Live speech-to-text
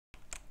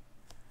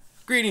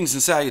Greetings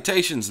and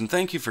salutations, and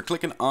thank you for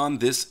clicking on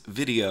this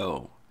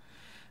video.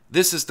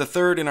 This is the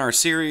third in our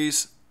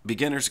series,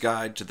 Beginner's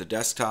Guide to the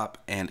Desktop,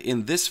 and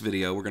in this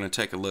video we're going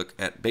to take a look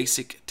at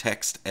basic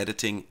text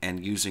editing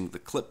and using the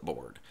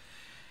clipboard.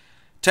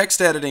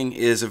 Text editing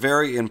is a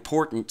very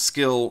important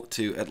skill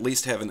to at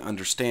least have an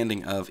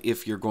understanding of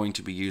if you're going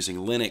to be using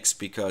Linux,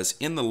 because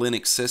in the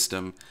Linux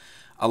system,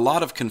 a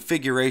lot of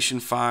configuration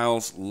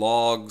files,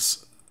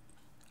 logs,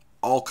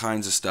 all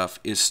kinds of stuff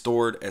is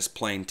stored as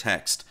plain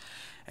text.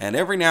 And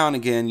every now and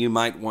again you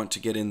might want to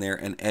get in there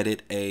and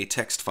edit a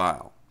text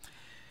file.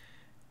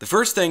 The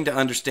first thing to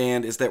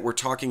understand is that we're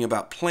talking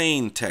about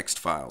plain text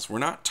files. We're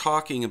not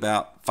talking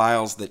about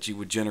files that you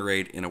would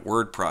generate in a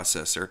word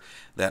processor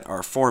that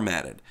are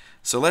formatted.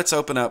 So let's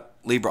open up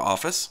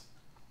LibreOffice,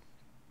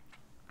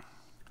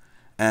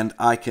 and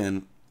I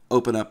can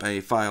open up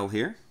a file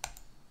here,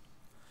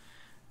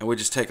 and we'll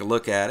just take a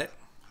look at it.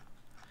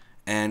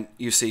 And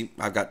you see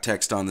I've got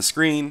text on the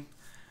screen,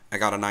 I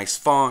got a nice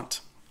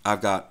font,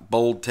 I've got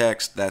bold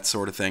text, that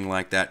sort of thing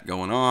like that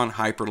going on.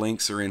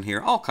 Hyperlinks are in here,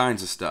 all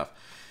kinds of stuff.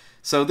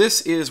 So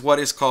this is what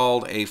is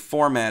called a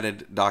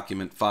formatted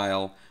document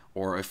file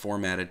or a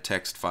formatted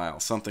text file,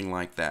 something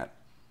like that.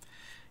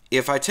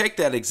 If I take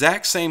that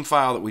exact same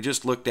file that we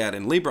just looked at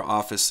in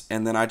LibreOffice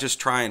and then I just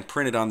try and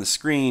print it on the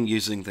screen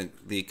using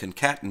the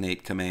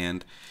concatenate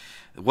command,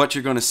 what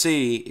you're going to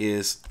see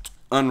is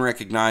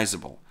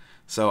unrecognizable.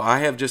 So I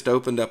have just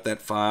opened up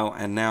that file,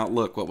 and now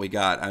look what we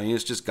got. I mean,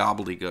 it's just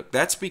gobbledygook.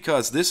 That's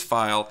because this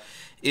file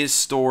is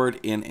stored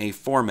in a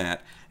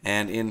format,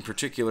 and in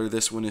particular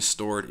this one is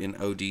stored in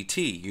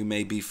ODT. You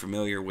may be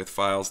familiar with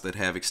files that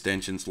have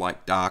extensions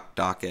like doc,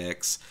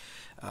 docx.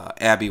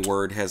 Abbey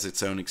Word has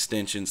its own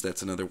extensions.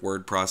 That's another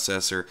word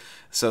processor.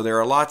 So there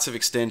are lots of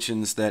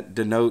extensions that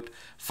denote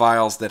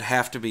files that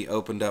have to be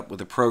opened up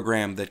with a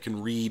program that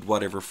can read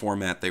whatever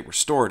format they were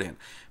stored in.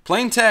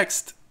 Plain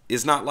text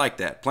is not like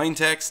that. Plain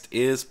text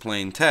is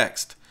plain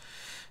text.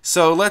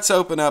 So let's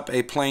open up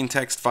a plain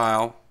text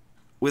file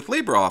with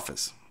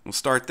LibreOffice. We'll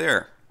start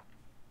there,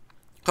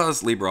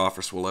 because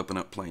LibreOffice will open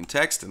up plain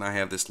text, and I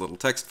have this little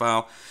text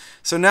file.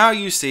 So now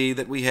you see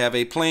that we have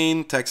a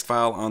plain text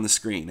file on the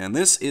screen, and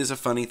this is a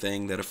funny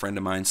thing that a friend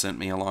of mine sent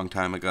me a long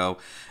time ago,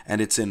 and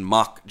it's in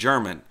mock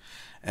German,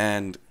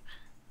 and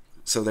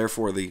so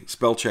therefore the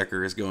spell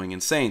checker is going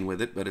insane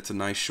with it, but it's a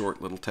nice short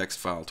little text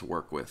file to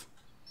work with.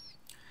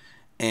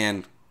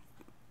 And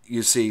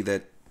you see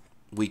that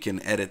we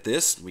can edit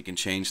this, we can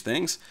change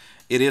things.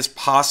 It is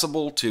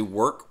possible to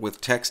work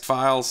with text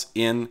files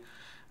in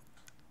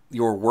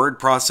your word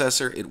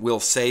processor. It will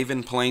save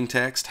in plain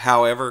text.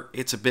 However,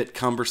 it's a bit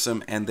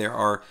cumbersome, and there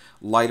are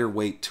lighter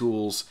weight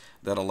tools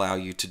that allow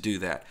you to do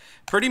that.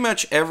 Pretty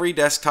much every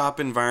desktop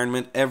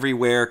environment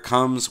everywhere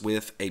comes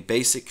with a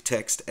basic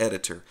text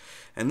editor.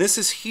 And this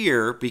is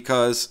here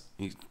because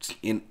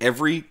in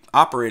every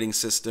operating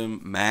system,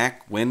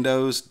 Mac,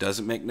 Windows,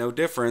 doesn't make no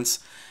difference,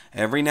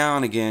 every now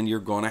and again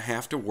you're going to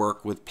have to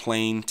work with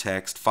plain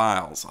text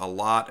files. A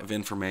lot of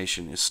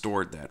information is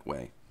stored that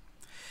way.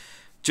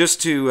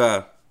 Just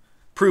to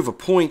prove a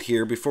point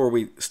here before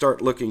we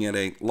start looking at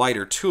a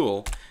lighter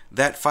tool,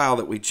 that file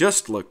that we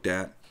just looked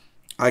at,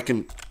 I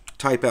can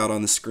type out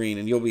on the screen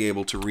and you'll be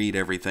able to read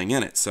everything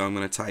in it. So I'm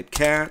going to type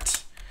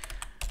cat,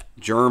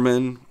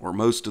 German, or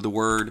most of the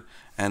word,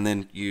 and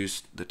then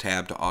use the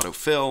tab to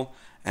autofill,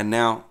 and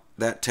now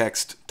that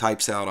text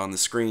types out on the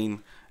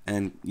screen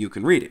and you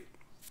can read it.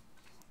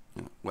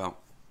 Well,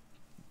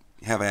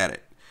 have at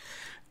it.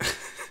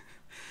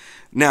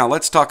 Now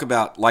let's talk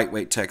about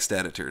lightweight text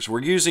editors.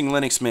 We're using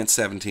Linux Mint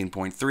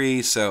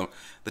 17.3, so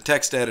the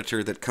text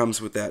editor that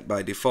comes with that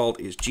by default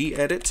is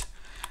GEdit.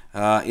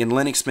 In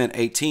Linux Mint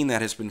 18,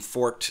 that has been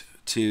forked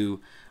to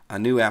a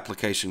new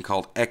application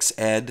called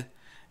Xed,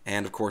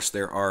 and of course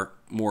there are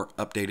more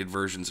updated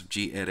versions of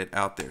GEdit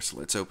out there. So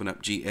let's open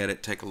up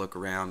GEdit, take a look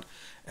around,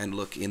 and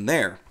look in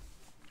there.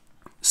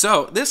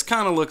 So this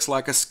kind of looks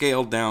like a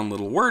scaled down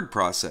little word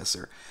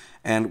processor,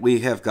 and we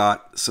have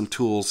got some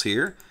tools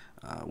here.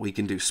 We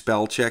can do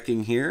spell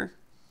checking here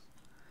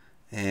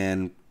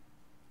and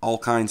all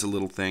kinds of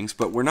little things,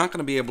 but we're not going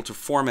to be able to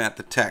format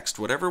the text.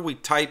 Whatever we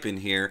type in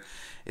here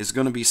is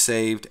going to be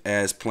saved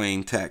as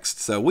plain text.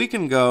 So we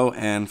can go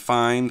and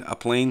find a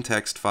plain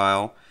text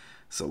file.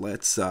 So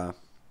let's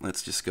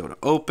just go to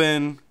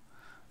open,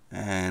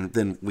 and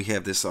then we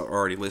have this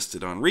already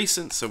listed on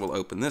recent, so we'll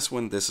open this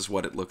one. This is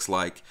what it looks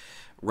like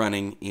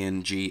running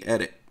in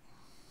GEdit.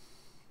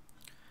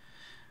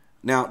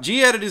 Now,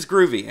 GEdit is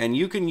groovy, and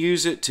you can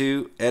use it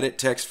to edit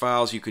text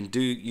files. You can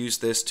use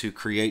this to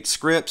create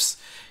scripts.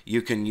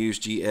 You can use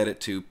GEdit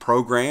to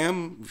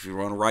program. If you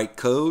want to write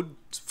code,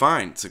 it's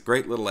fine. It's a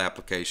great little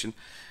application.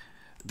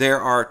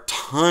 There are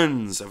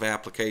tons of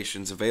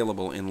applications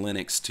available in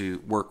Linux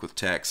to work with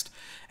text,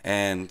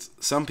 and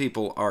some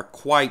people are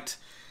quite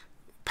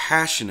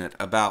passionate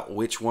about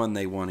which one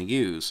they want to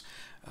use.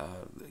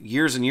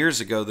 Years and years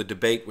ago, the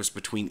debate was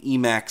between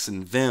Emacs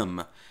and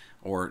Vim,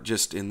 or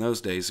just in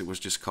those days it was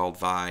just called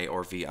Vi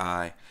or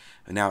VI.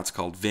 And now it's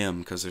called Vim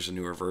because there's a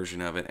newer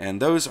version of it.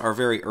 And those are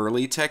very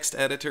early text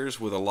editors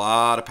with a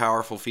lot of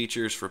powerful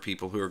features for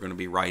people who are going to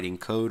be writing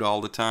code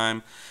all the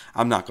time.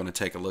 I'm not going to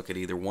take a look at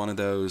either one of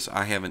those.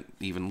 I haven't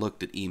even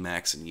looked at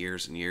Emacs in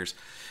years and years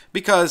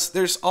because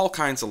there's all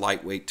kinds of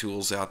lightweight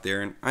tools out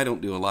there, and I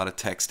don't do a lot of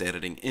text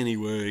editing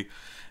anyway.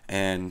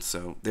 And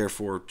so,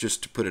 therefore,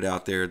 just to put it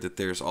out there that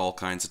there's all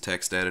kinds of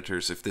text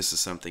editors. If this is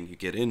something you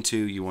get into,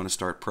 you want to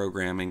start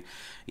programming,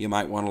 you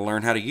might want to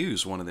learn how to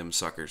use one of them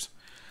suckers.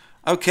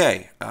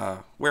 Okay,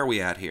 where are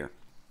we at here?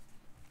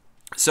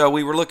 So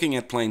we were looking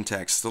at plain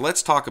text. So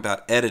let's talk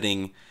about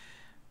editing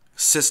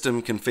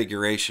system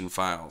configuration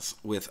files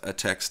with a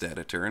text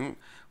editor. And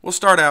we'll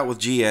start out with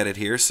GEdit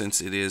here since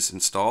it is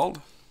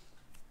installed.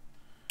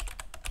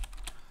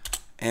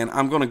 And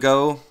I'm going to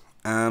go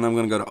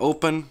to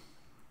Open.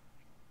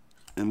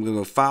 I'm going to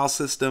go File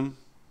System.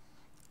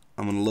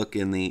 I'm going to look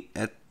in the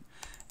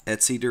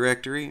etc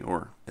directory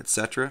or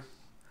etc.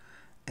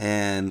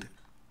 And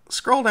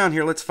scroll down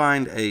here. Let's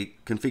find a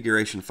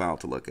configuration file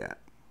to look at.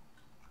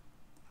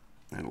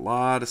 And a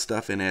lot of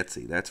stuff in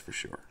etc, that's for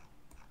sure.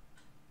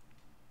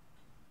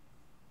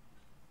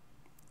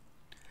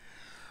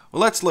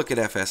 Well, let's look at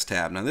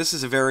FS-Tab. Now, this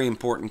is a very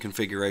important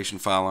configuration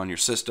file on your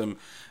system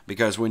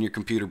because when your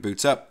computer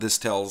boots up, this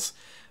tells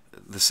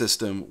the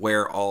system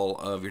where all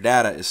of your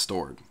data is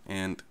stored.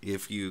 And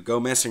if you go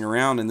messing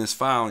around in this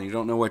file and you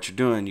don't know what you're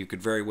doing, you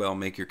could very well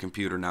make your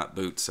computer not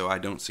boot. So I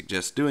don't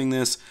suggest doing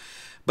this,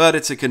 but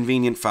it's a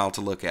convenient file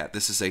to look at.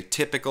 This is a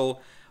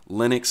typical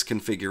Linux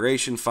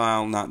configuration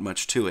file, not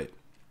much to it.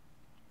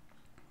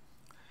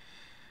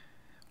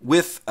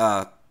 With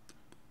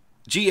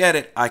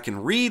GEdit, I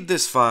can read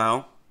this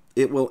file.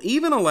 It will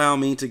even allow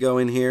me to go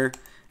in here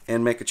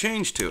and make a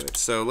change to it.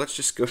 So let's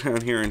just go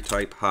down here and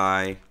type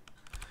hi.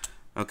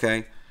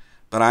 Okay,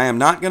 but I am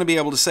not going to be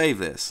able to save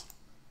this.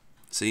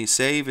 See,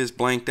 save is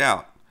blanked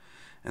out.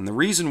 And the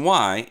reason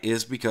why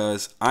is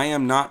because I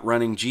am not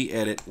running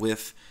GEdit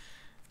with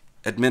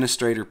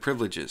administrator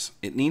privileges.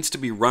 It needs to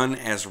be run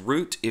as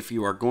root if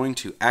you are going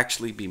to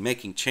actually be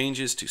making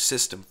changes to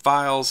system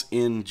files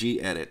in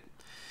GEdit.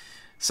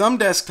 Some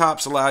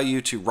desktops allow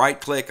you to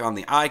right-click on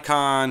the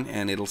icon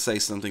and it'll say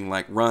something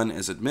like run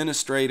as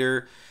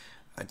administrator.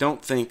 I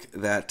don't think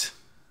that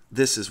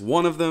this is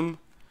one of them.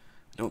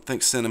 I don't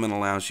think Cinnamon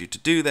allows you to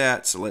do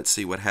that, so let's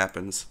see what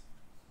happens.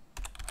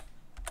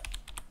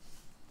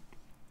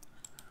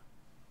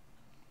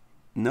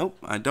 Nope,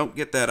 I don't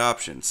get that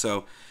option.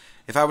 So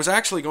if I was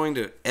actually going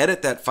to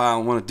edit that file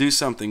and want to do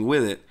something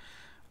with it,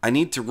 I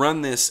need to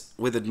run this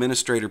with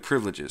administrator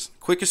privileges.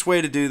 Quickest way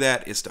to do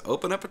that is to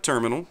open up a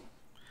terminal,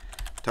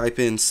 type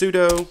in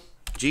sudo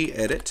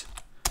gedit,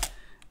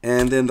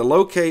 and then the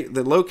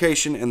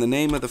location and the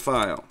name of the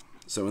file.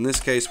 So in this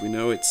case, we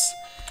know it's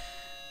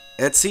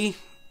etc.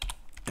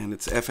 and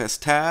it's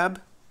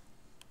FS-Tab.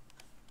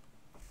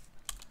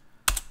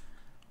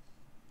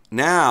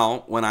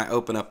 Now, when I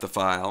open up the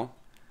file,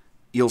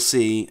 you'll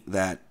see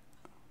that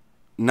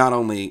not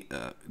only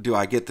do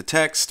I get the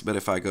text, but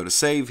if I go to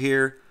save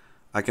here,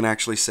 I can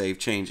actually save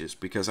changes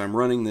because I'm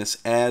running this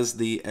as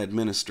the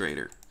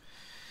administrator.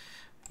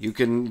 You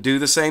can do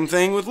the same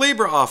thing with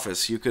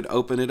LibreOffice. You could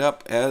open it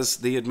up as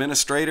the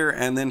administrator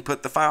and then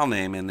put the file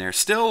name in there.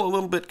 Still a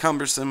little bit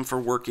cumbersome for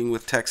working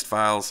with text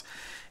files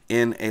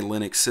in a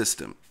Linux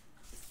system.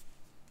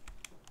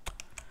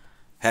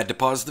 Had to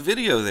pause the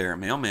video there.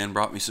 Mailman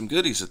brought me some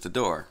goodies at the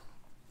door.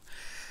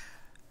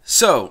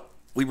 So,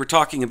 we were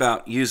talking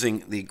about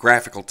using the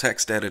graphical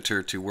text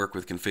editor to work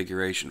with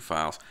configuration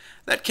files.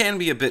 That can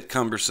be a bit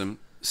cumbersome.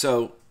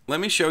 So, let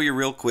me show you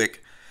real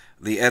quick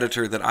the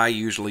editor that I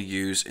usually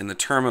use in the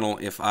terminal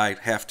if I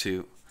have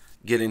to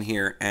get in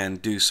here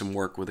and do some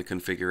work with a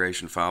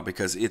configuration file,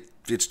 because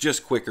it's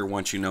just quicker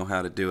once you know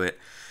how to do it.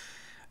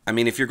 I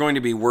mean, if you're going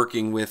to be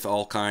working with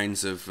all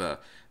kinds of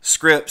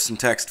scripts and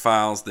text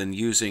files, then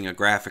using a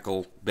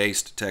graphical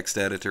based text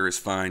editor is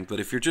fine. But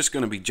if you're just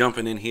going to be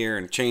jumping in here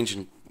and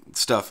changing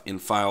stuff in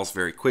files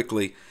very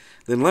quickly,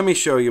 then let me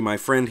show you my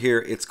friend here.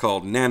 It's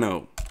called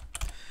Nano.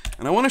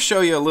 And I want to show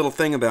you a little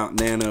thing about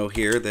Nano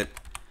here that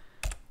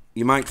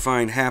you might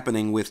find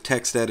happening with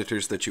text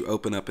editors that you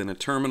open up in a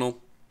terminal.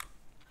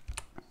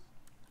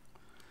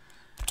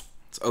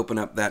 Let's open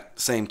up that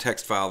same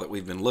text file that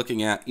we've been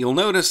looking at. You'll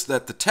notice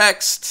that the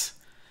text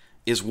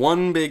is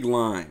one big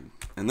line,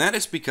 and that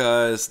is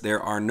because there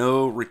are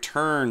no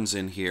returns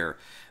in here.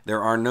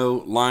 There are no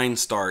line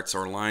starts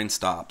or line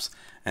stops,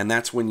 and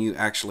that's when you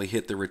actually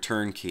hit the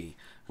return key.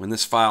 When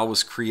this file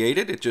was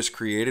created, it just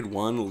created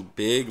one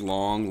big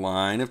long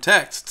line of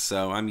text.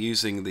 So I'm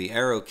using the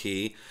arrow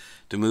key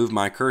to move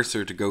my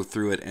cursor to go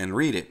through it and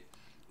read it.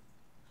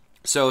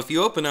 So if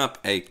you open up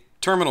a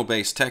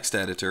terminal-based text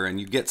editor and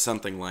you get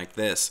something like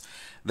this,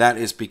 that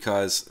is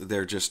because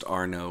there just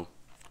are no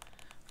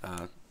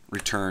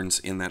returns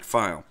in that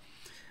file.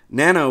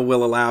 Nano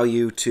will allow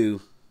you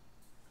to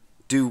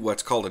do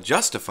what's called a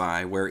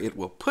justify, where it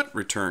will put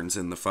returns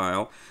in the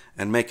file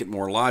and make it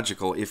more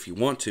logical if you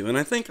want to. And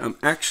I think I'm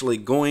actually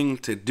going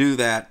to do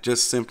that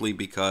just simply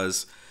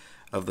because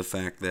of the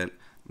fact that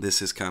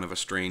this is kind of a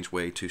strange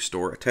way to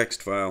store a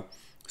text file.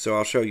 So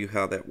I'll show you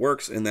how that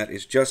works, and that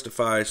is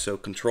justify. So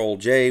Control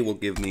J will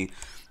give me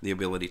the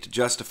ability to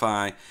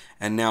justify,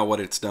 and now what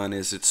it's done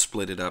is it's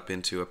split it up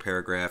into a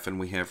paragraph, and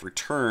we have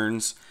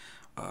returns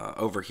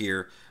over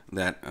here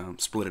that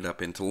split it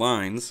up into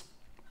lines.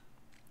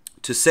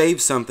 To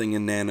save something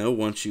in Nano,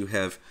 once you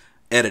have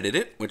edited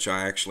it, which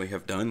I actually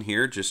have done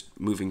here, just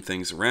moving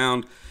things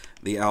around,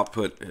 the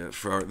output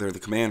the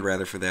command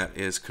rather for that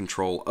is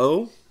Control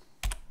O,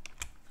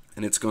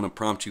 and it's going to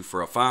prompt you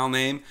for a file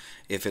name.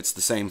 If it's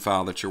the same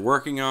file that you're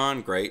working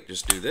on, great,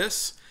 just do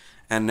this.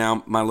 And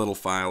now my little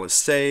file is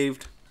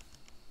saved.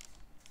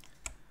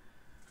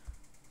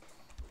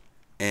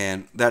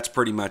 And that's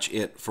pretty much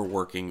it for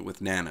working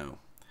with Nano.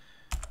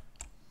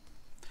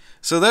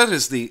 So that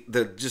is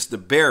just the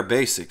bare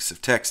basics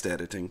of text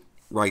editing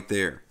right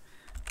there.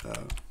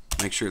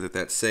 Make sure that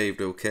that's saved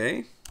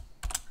okay.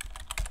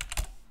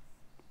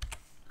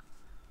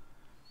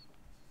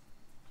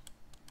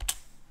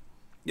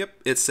 Yep,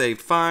 it's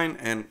saved fine,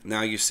 and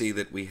now you see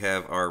that we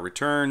have our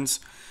returns,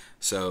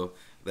 so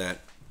that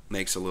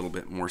makes a little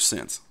bit more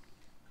sense.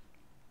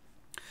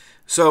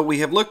 So we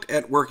have looked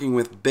at working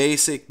with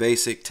basic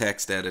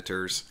text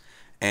editors,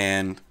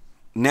 and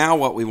now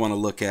what we want to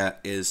look at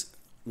is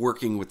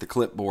working with the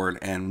clipboard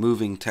and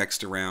moving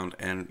text around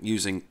and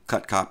using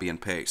cut, copy,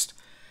 and paste.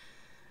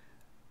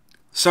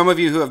 Some of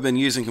you who have been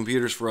using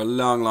computers for a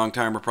long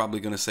time are probably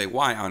going to say,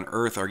 why on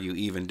earth are you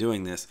even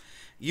doing this?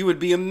 You would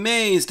be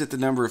amazed at the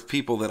number of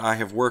people that I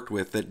have worked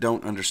with that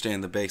don't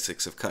understand the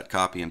basics of cut,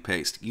 copy, and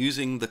paste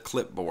using the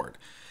clipboard.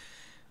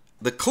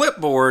 The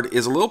clipboard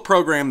is a little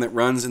program that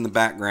runs in the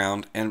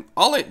background, and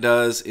all it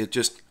does, it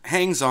just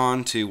hangs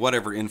on to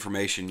whatever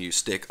information you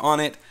stick on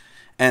it,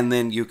 and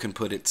then you can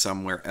put it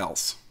somewhere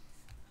else.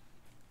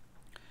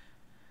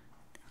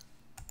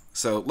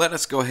 So let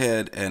us go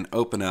ahead and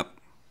open up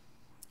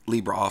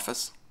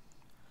LibreOffice,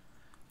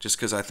 just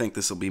because I think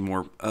this will be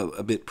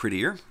a bit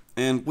prettier,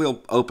 and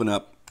we'll open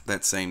up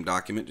that same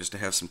document just to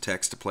have some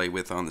text to play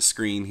with on the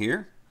screen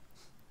here.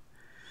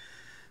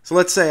 So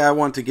let's say I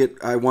want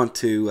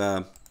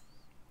to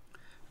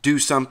do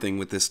something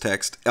with this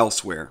text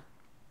elsewhere.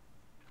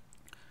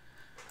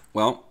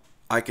 Well,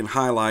 I can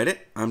highlight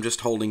it. I'm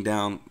just holding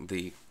down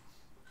the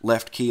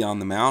left key on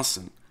the mouse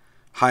and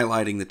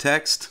highlighting the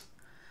text,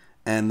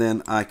 and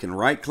then I can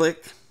right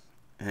click,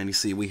 and you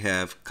see we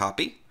have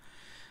copy.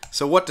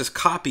 So what does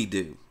copy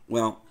do?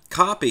 Well,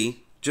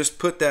 copy, just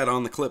put that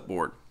on the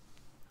clipboard.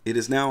 It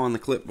is now on the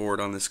clipboard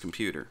on this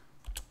computer.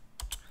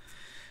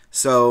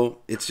 So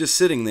it's just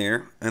sitting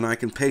there, and I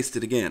can paste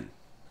it again.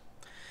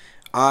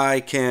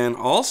 I can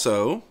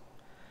also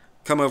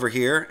come over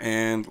here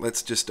and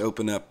let's just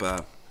open up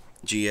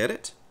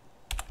GEdit.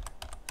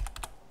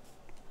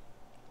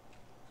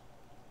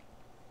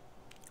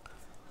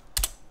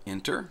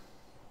 Enter.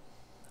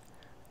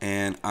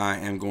 And I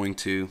am going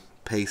to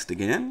paste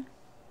again.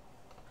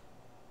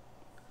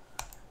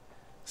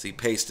 See,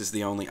 paste is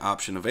the only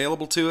option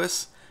available to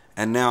us.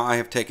 And now I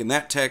have taken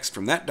that text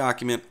from that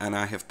document and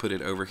I have put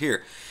it over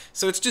here.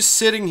 So it's just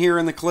sitting here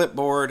in the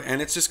clipboard,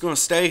 and it's just going to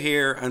stay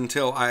here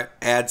until I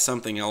add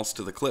something else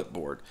to the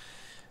clipboard.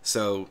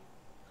 So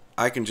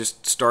I can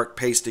just start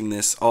pasting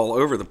this all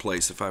over the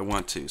place if I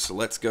want to. So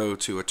let's go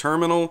to a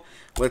terminal.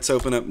 Let's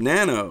open up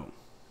Nano.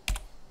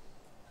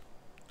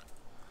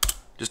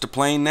 Just a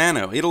plain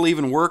Nano. It'll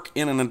even work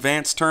in an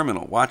advanced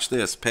terminal. Watch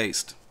this,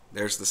 paste.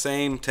 There's the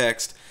same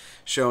text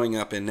showing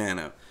up in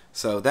Nano.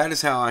 So that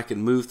is how I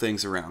can move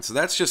things around. So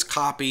that's just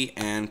copy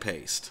and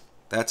paste.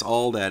 That's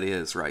all that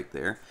is right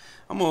there.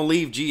 I'm going to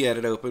leave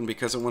GEdit open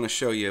because I want to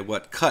show you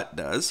what cut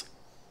does.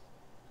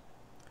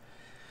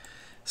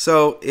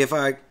 So if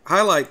I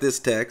highlight this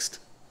text,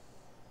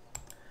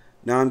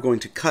 now I'm going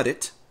to cut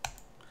it.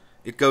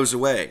 It goes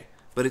away,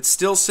 but it's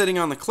still sitting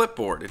on the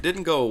clipboard. It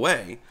didn't go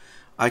away.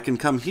 I can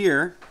come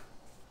here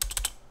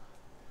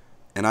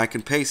and I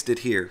can paste it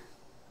here.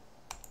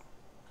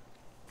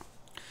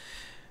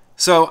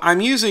 So I'm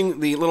using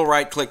the little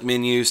right-click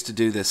menus to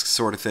do this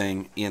sort of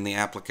thing in the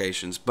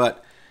applications,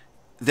 but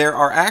there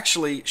are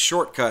actually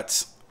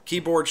shortcuts,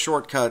 keyboard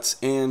shortcuts,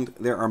 and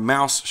there are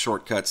mouse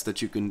shortcuts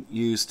that you can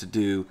use to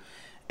do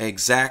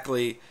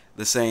exactly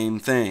the same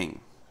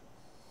thing.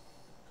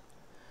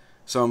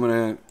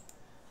 So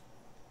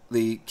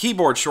the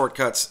keyboard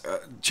shortcuts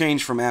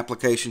change from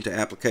application to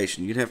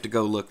application. You'd have to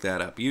go look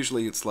that up.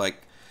 Usually it's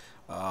like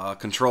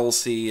Control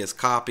C is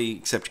copy,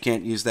 except you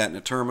can't use that in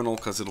a terminal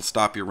because it'll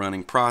stop your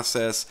running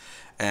process,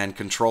 and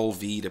Control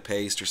V to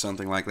paste or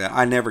something like that.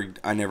 I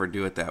never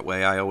do it that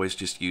way. I always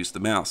just use the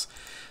mouse.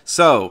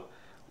 So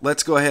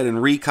let's go ahead and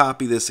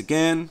recopy this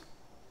again.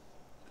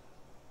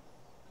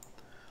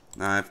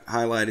 Now I've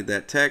highlighted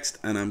that text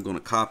and I'm going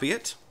to copy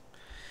it.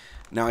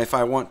 Now if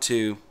I want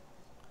to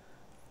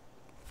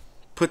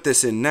put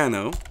this in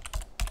Nano,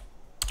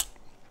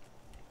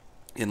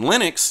 in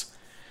Linux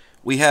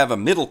we have a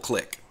middle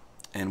click.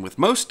 And with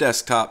most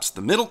desktops,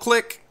 the middle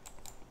click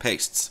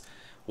pastes.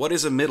 What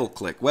is a middle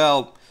click?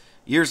 Well,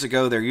 years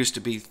ago there used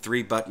to be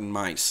 3-button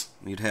mice.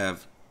 You'd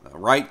have a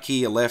right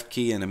key, a left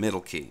key, and a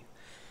middle key.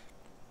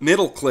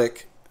 middle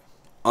click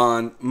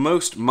on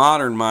most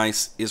modern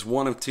mice is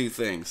one of two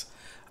things.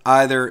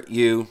 Either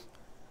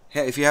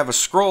if you have a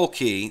scroll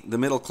key, the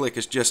middle click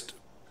is just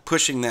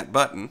pushing that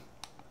button.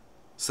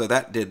 So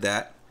that did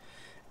that.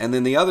 And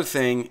then the other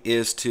thing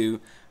is to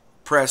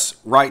press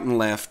right and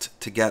left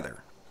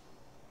together.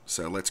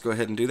 So let's go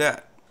ahead and do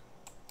that.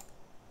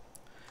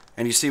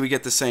 And you see we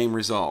get the same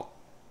result.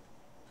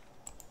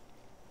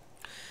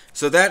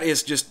 So that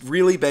is just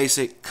really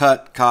basic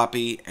cut,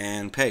 copy,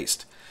 and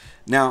paste.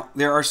 Now,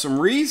 there are some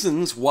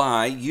reasons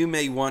why you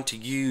may want to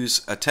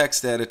use a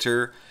text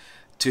editor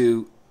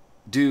to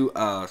do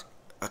a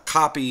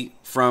copy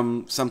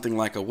from something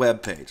like a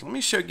web page. Let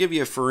me give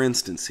you a for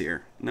instance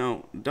here.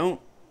 No, don't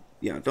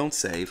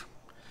save.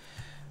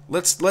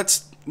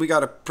 We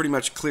got a pretty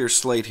much clear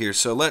slate here,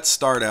 so let's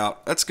start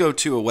out. Let's go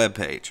to a web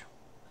page.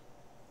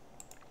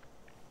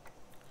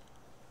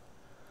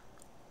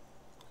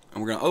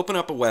 And we're going to open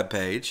up a web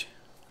page,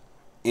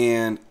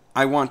 and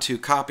I want to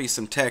copy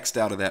some text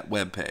out of that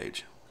web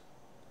page.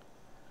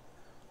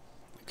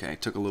 Okay,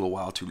 it took a little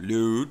while to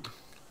load.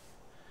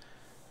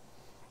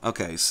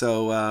 Okay,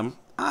 so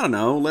I don't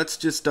know, let's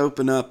just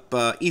open up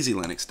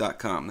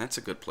easylinux.com. That's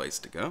a good place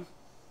to go.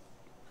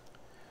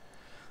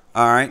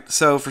 Alright,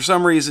 so for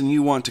some reason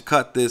you want to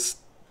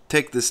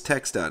take this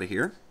text out of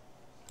here.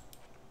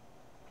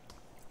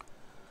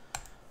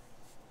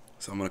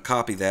 So I'm going to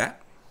copy that.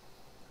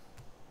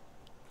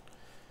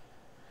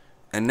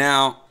 And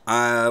now,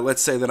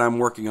 let's say that I'm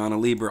working on a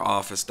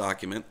LibreOffice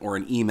document or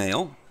an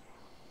email.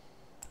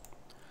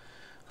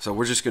 So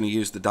we're just going to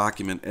use the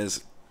document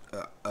as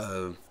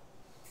an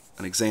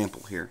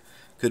example here.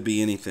 Could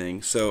be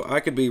anything. So I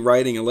could be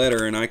writing a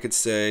letter and I could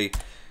say,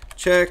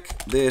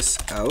 check this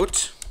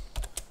out.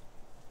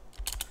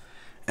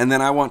 And then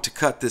I want to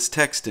cut this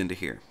text into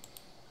here.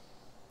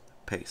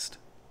 Paste.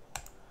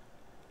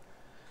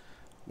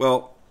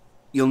 Well,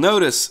 you'll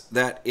notice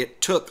that it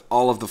took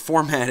all of the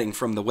formatting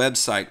from the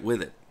website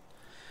with it.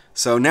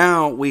 So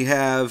now we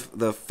have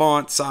the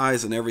font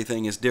size and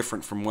everything is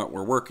different from what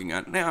we're working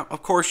on. Now,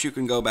 of course, you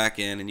can go back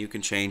in and you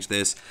can change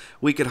this.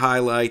 We could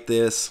highlight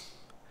this.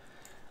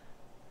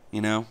 You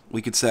know,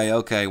 we could say,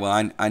 okay,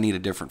 well, I need a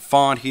different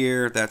font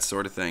here, that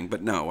sort of thing.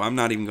 But no, I'm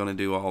not even going to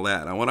do all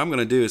that. What I'm going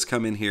to do is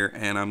come in here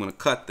and I'm going to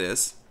cut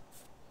this.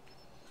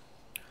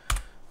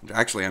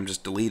 Actually, I'm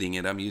just deleting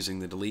it. I'm using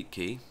the delete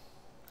key,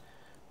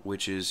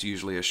 which is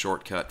usually a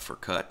shortcut for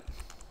cut.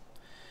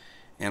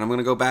 And I'm going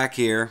to go back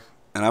here,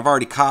 and I've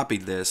already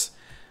copied this.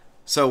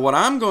 So what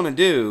I'm going to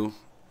do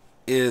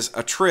is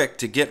a trick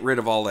to get rid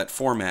of all that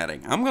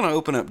formatting. I'm going to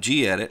open up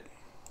GEdit.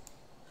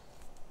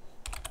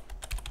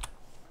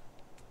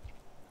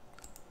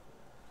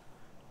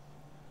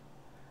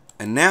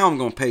 And now I'm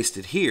going to paste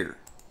it here.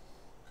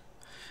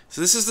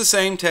 So this is the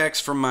same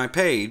text from my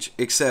page,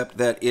 except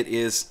that it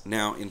is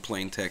now in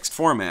plain text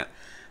format.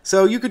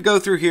 So you could go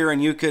through here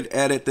and you could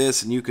edit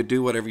this and you could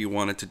do whatever you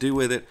wanted to do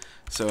with it.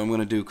 So I'm going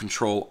to do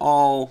Control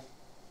All.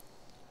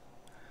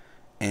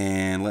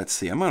 And let's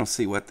see. I'm going to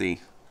see what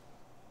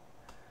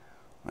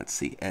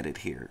edit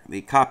here.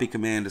 The copy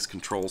command is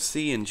Control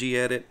C in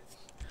GEdit.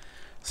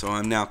 So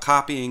I'm now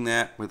copying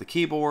that with the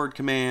keyboard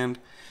command.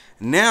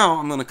 Now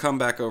I'm going to come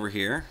back over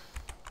here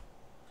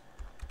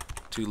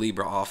to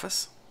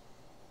LibreOffice.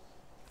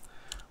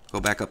 Go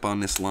back up on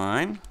this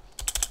line.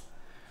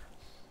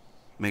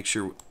 Make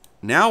sure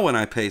now when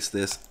I paste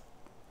this,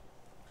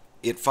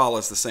 it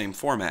follows the same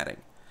formatting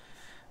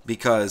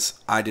because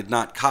I did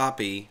not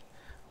copy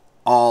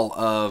all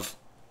of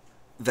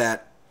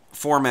that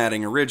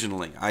formatting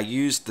originally. I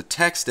used the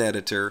text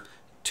editor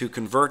to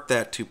convert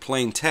that to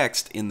plain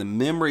text in the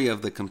memory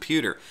of the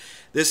computer.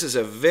 This is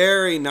a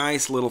very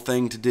nice little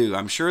thing to do.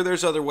 I'm sure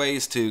there's other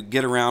ways to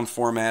get around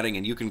formatting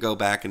and you can go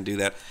back and do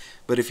that.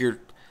 But if you're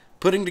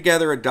putting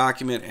together a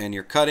document and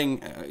you're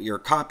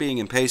copying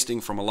and pasting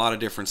from a lot of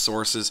different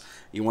sources,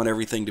 you want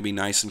everything to be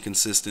nice and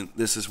consistent,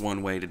 this is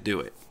one way to do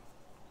it.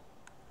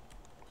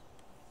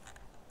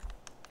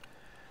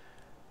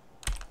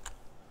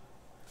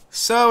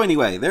 So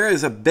anyway, there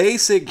is a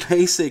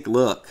basic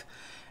look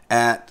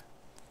at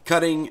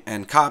cutting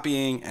and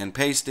copying and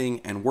pasting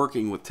and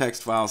working with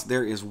text files.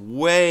 There is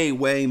way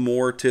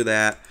more to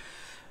that,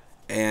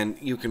 and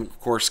you can of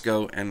course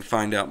go and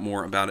find out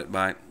more about it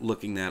by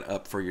looking that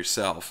up for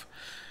yourself.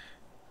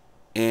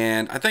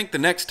 And I think the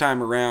next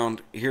time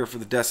around here for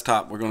the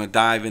desktop, we're going to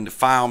dive into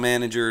file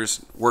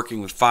managers, working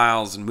with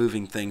files and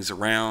moving things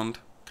around.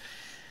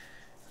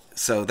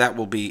 So that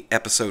will be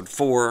episode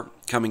 4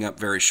 coming up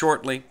very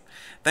shortly.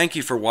 Thank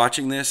you for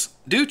watching this.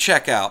 Do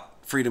check out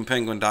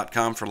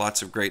freedompenguin.com for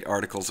lots of great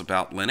articles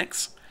about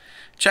Linux.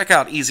 Check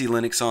out Easy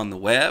Linux on the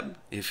web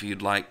if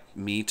you'd like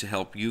me to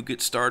help you get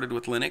started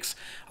with Linux.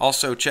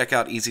 Also check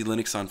out Easy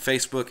Linux on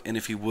Facebook, and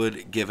if you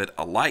would, give it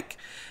a like.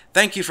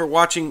 Thank you for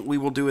watching. We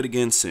will do it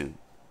again soon.